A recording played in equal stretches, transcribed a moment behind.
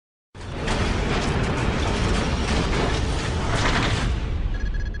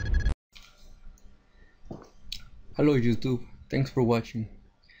Hello YouTube, thanks for watching.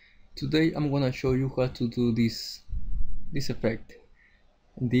 Today I'm gonna show you how to do this effect.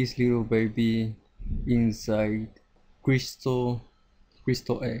 This little baby inside crystal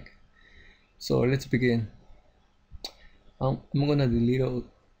egg. So let's begin. I'm gonna delete all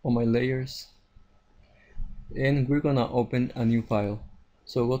my layers and we're gonna open a new file.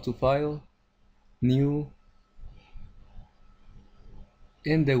 So go to File, New,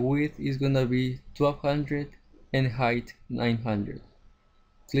 and the width is gonna be 1200 and height 900.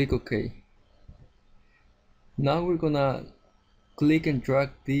 Click OK. Now we're gonna click and drag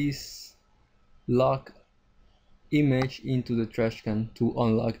this lock image into the trash can to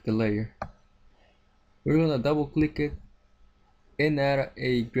unlock the layer. We're gonna double click it and add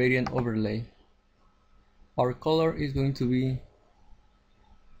a gradient overlay. Our color is going to be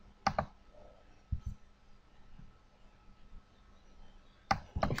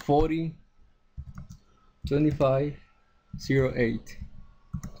 '40 25 08.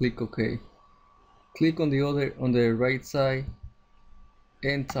 Click OK. Click on the right side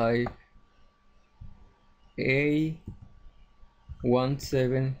and type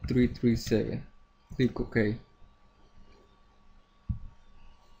A17337. Click OK.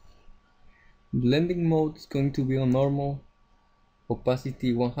 Blending mode is going to be on normal,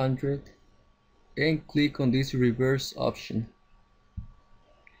 opacity 100, and click on this reverse option.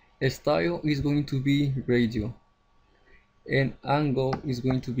 Style is going to be radial and angle is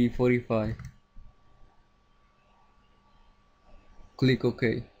going to be 45. Click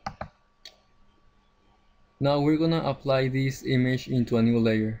OK. Now we're gonna apply this image into a new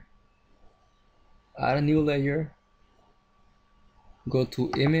layer. Add a new layer, go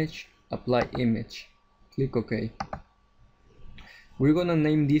to Image, Apply Image. Click OK. We're gonna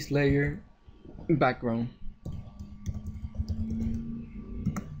name this layer Background.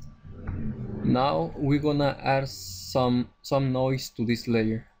 Now we're gonna add some noise to this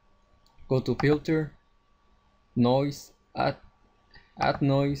layer. Go to Filter, Noise, add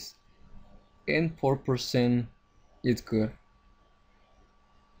Noise, and 4% is good.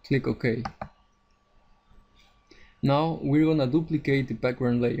 Click OK. Now we're gonna duplicate the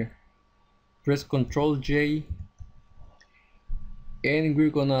background layer. Press Ctrl J and we're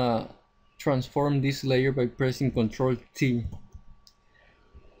gonna transform this layer by pressing Ctrl T.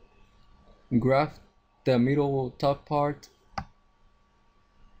 Grab the middle top part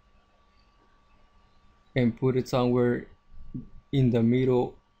and put it somewhere in the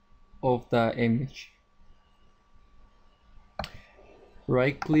middle of the image.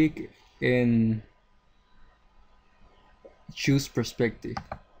 Right click and choose perspective.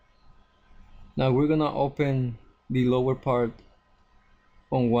 Now we're gonna open the lower part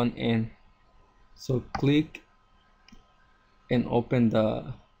on one end. So click and open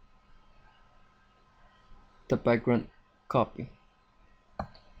the background copy.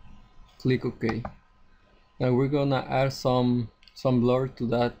 Click OK. Now we're gonna add some blur to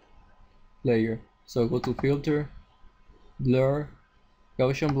that layer. So go to Filter, Blur,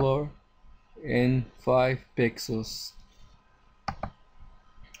 Gaussian Blur, and 5 pixels.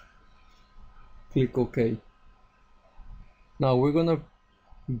 Click OK. Now we're gonna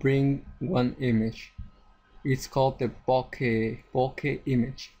bring one image. It's called the bokeh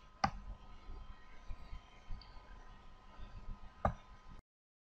image.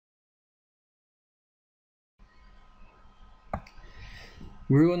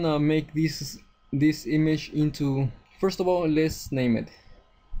 We're gonna make this image into, first of all, let's name it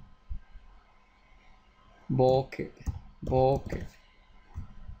bokeh.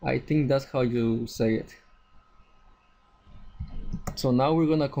 I think that's how you say it. So now we're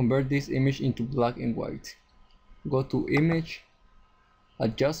gonna convert this image into black and white. Go to Image,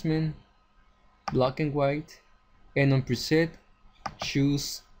 Adjustment, Black and White, and on Preset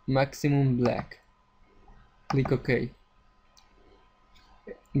choose Maximum Black. Click OK.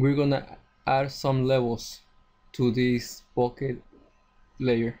 We're gonna add some levels to this bokeh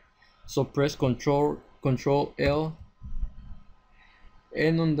layer. So press Control L,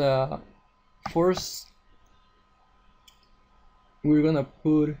 and on the first we're gonna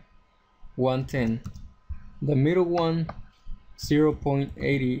put 110, the middle one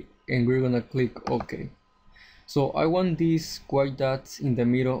 0.80, and we're gonna click OK. So I want these white dots in the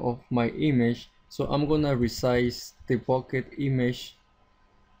middle of my image, so I'm gonna resize the bokeh image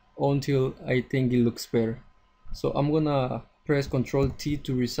until I think it looks better. So I'm gonna press Ctrl T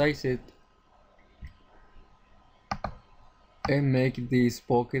to resize it and make this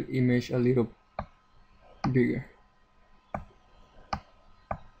bokeh image a little bigger.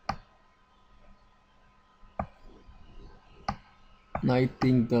 And I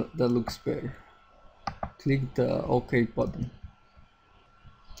think that looks better. click the OK button.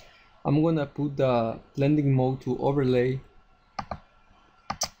 I'm gonna put the blending mode to overlay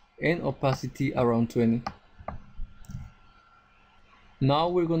and opacity around 20. Now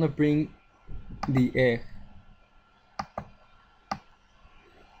we're gonna bring the egg.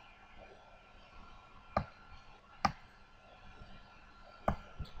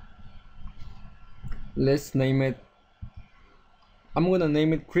 Let's name it. I'm gonna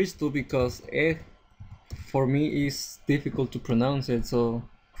name it Crystal because egg for me is difficult to pronounce it, so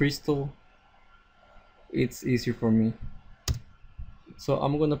Crystal, it's easier for me. So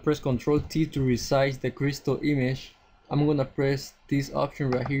I'm gonna press Ctrl T to resize the crystal image. I'm gonna press this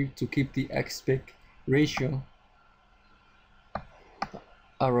option right here to keep the aspect ratio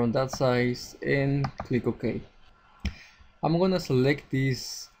around that size and click OK. I'm gonna select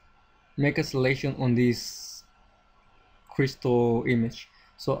this, make a selection on this crystal image.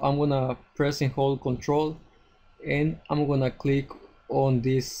 So I'm gonna press and hold Ctrl and I'm gonna click on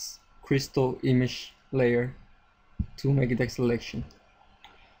this crystal image layer to make the selection.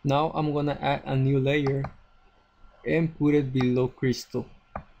 Now I'm gonna add a new layer and put it below crystal.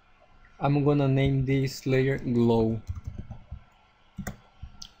 I'm gonna name this layer glow.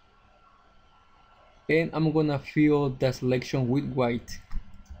 And I'm gonna fill the selection with white.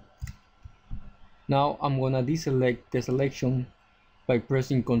 Now I'm gonna deselect the selection by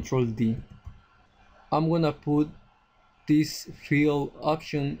pressing Ctrl D. I'm gonna put this fill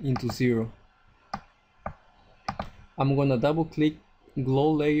option into 0. I'm gonna double click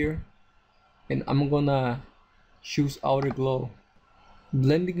glow layer and I'm gonna choose outer glow.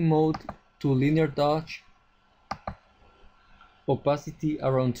 Blending mode to linear dodge, opacity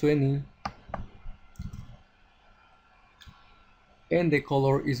around 20, and the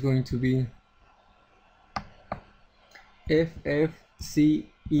color is going to be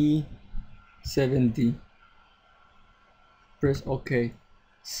FFCE7D. Press OK.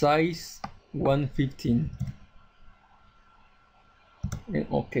 Size 115 and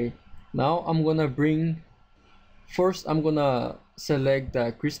OK. Now I'm gonna bring, first I'm gonna select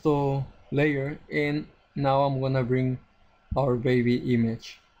the crystal layer and now I'm gonna bring our baby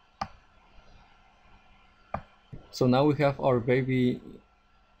image. So now we have our baby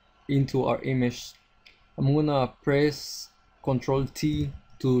into our image. I'm gonna press Ctrl T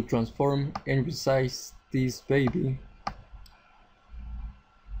to transform and resize this baby.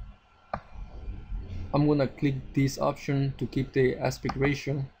 I'm gonna click this option to keep the aspect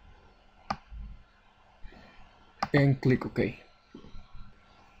ratio and click OK.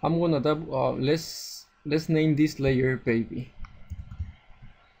 I'm gonna double, let's name this layer baby.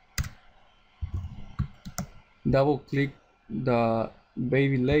 Double click the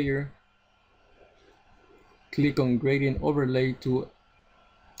baby layer, click on gradient overlay to,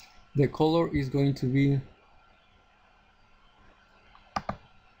 the color is going to be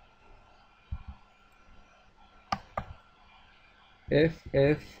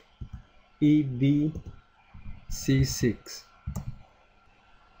FFEBC6.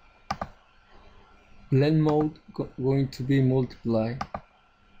 Blend mode going to be multiply.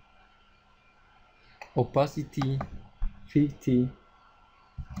 Opacity 50.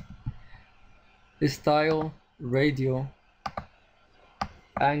 Style radio.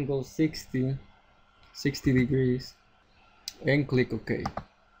 Angle 60 degrees. And click OK.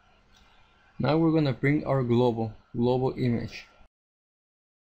 Now we're gonna bring our global image.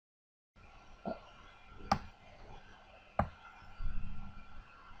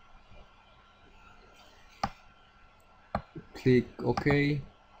 Click OK,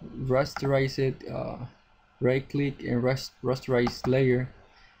 rasterize it, right click and rasterize layer,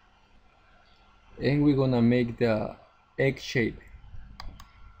 and we're gonna make the egg shape.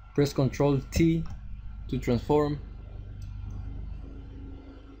 Press Ctrl T to transform,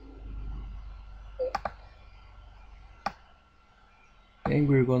 and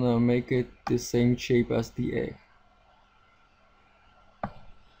we're gonna make it the same shape as the egg.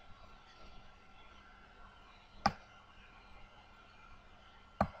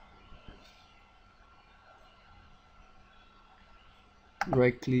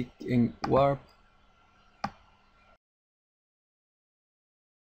 Right click and warp.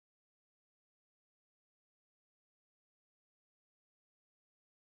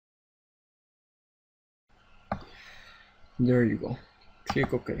 There you go.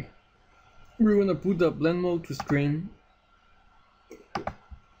 Click OK. We're gonna put the blend mode to screen.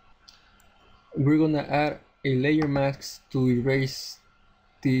 We're gonna add a layer mask to erase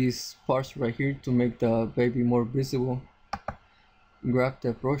these parts right here to make the baby more visible. Grab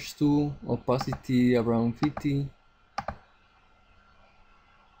the brush tool, opacity around 50,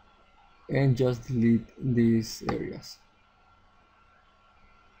 and just delete these areas.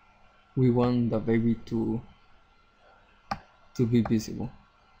 We want the baby to be visible.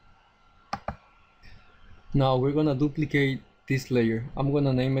 Now we're gonna duplicate this layer. I'm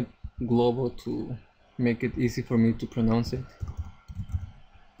gonna name it Globo to make it easy for me to pronounce it.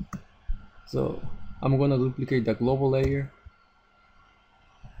 So I'm gonna duplicate the global layer,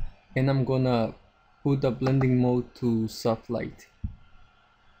 and I'm gonna put the blending mode to soft light.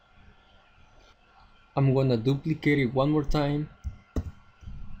 I'm gonna duplicate it one more time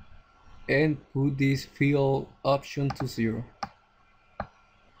and put this fill option to 0.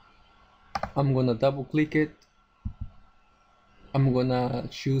 I'm gonna double click it. I'm gonna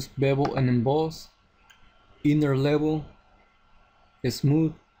choose bevel and emboss, inner level,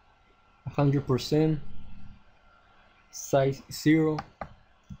 smooth, 100%, size 0,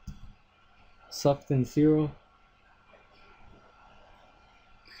 soften 0,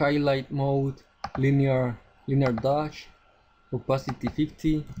 highlight mode, linear dodge, opacity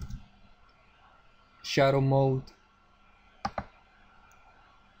 50, shadow mode,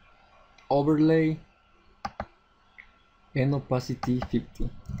 overlay, and opacity 50.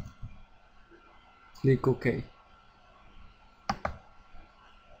 Click OK.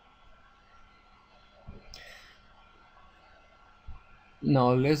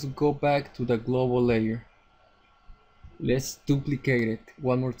 Now let's go back to the global layer. Let's duplicate it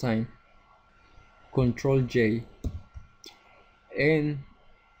one more time. Control J, and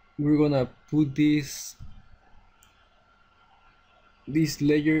we're gonna put this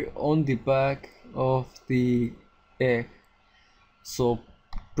layer on the back of the egg. So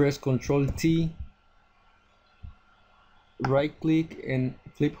press Control T, right click and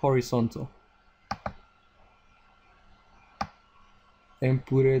flip horizontal, and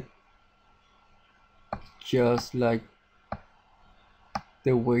put it just like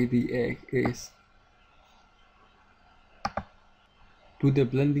the way the egg is. Put the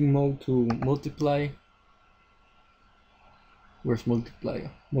blending mode to multiply. Where's multiply?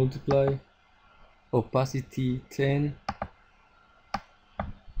 Multiply, opacity 10,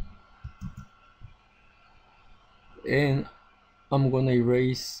 and I'm gonna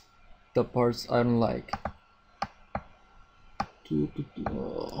erase the parts I don't like.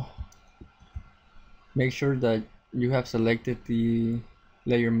 Make sure that you have selected the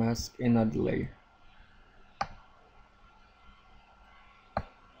layer mask and not the layer.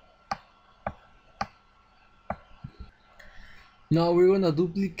 Now we're gonna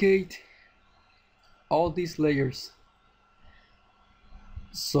duplicate all these layers.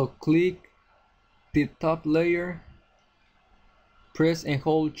 So click the top layer, press and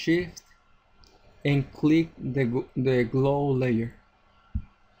hold Shift, and click the glow layer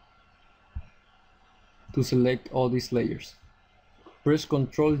to select all these layers. Press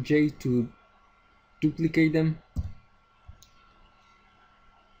Ctrl J to duplicate them.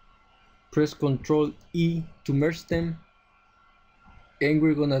 Press Ctrl E to merge them, and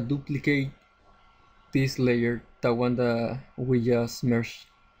we're gonna duplicate this layer, the one that we just merged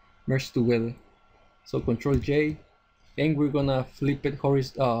together. So Ctrl J, and we're gonna flip it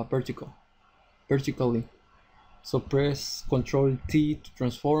vertically. So press Ctrl T to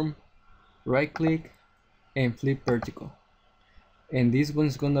transform, right click, and flip vertical. And this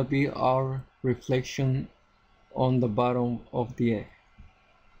one's gonna be our reflection on the bottom of the egg.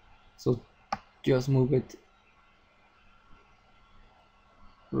 So just move it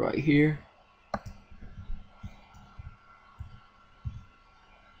right here.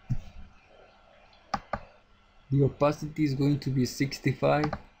 The opacity is going to be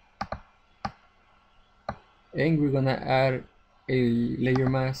 65, and we're gonna add a layer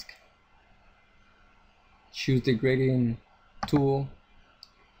mask. Choose the gradient tool,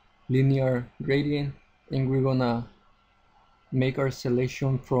 linear gradient, and we're gonna make our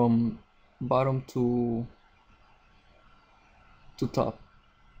selection from bottom to top,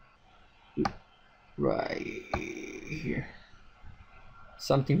 right here,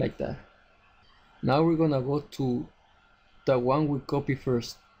 something like that. Now we're gonna go to the one we copy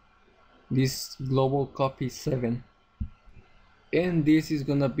first, this global copy 7, and this is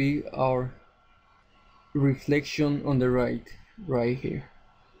gonna be our reflection on the right here.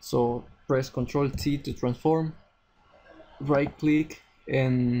 So press Ctrl T to transform, right click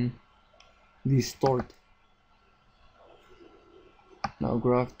and distort. Now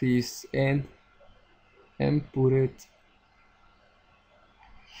grab this end and put it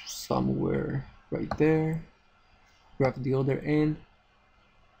somewhere right there. Grab the other end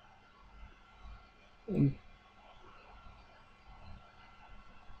and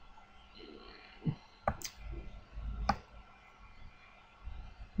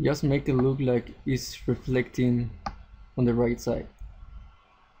Just make it look like it's reflecting on the right side.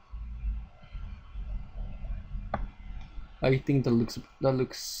 I think that looks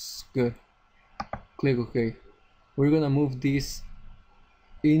good. Click OK. We're gonna move this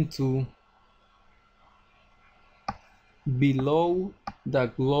into below the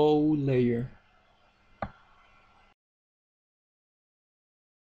glow layer.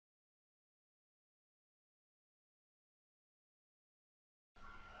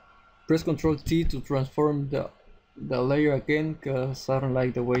 Press Ctrl T to transform the layer again, because I don't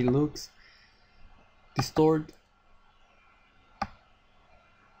like the way it looks. Distort.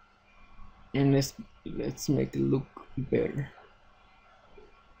 And let's make it look better.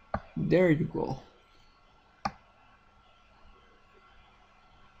 There you go.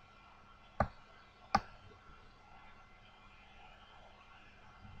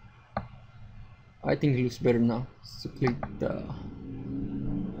 I think it looks better now. So click the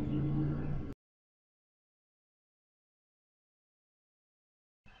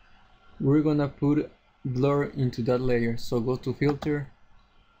we're gonna put blur into that layer. So go to filter,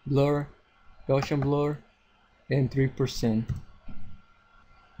 blur, Gaussian blur, and 3%.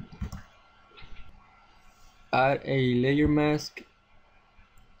 Add a layer mask,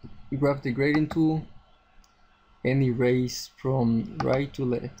 grab the gradient tool, and erase from right to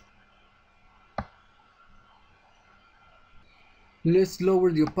left. Let's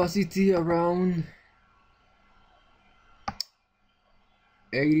lower the opacity around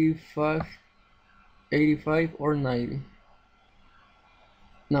 85 or 90.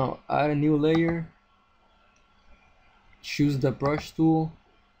 Now add a new layer, choose the brush tool,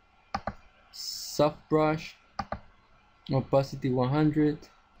 soft brush, opacity 100,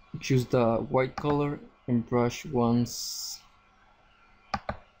 choose the white color and brush once.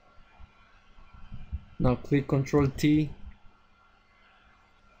 Now click Ctrl T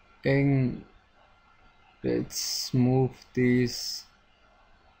and let's move this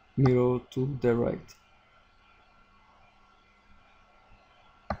mirror to the right.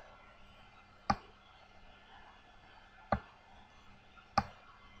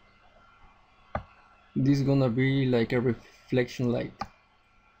 This is gonna be like a reflection light.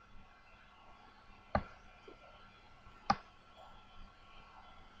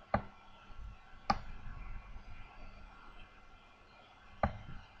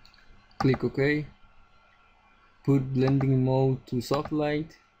 Click OK. Put blending mode to soft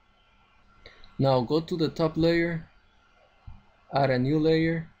light. Now go to the top layer, add a new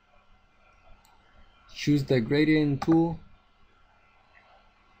layer, choose the gradient tool,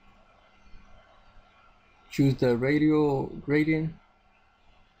 choose the radial gradient,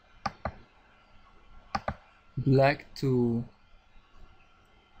 black to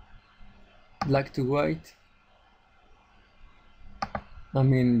white,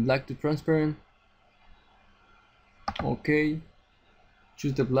 black to transparent. OK,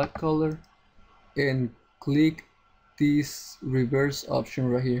 choose the black color and click this reverse option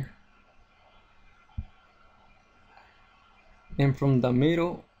right here, and from the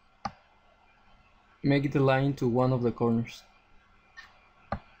middle make it align to one of the corners.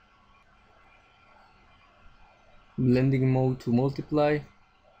 Blending mode to multiply,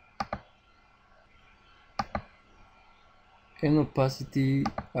 and opacity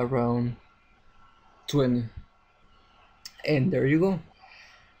around 20. And there you go.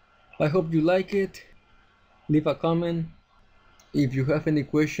 I hope you like it. Leave a comment. If you have any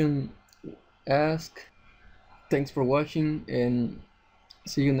question, ask. Thanks for watching and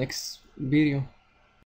see you next video.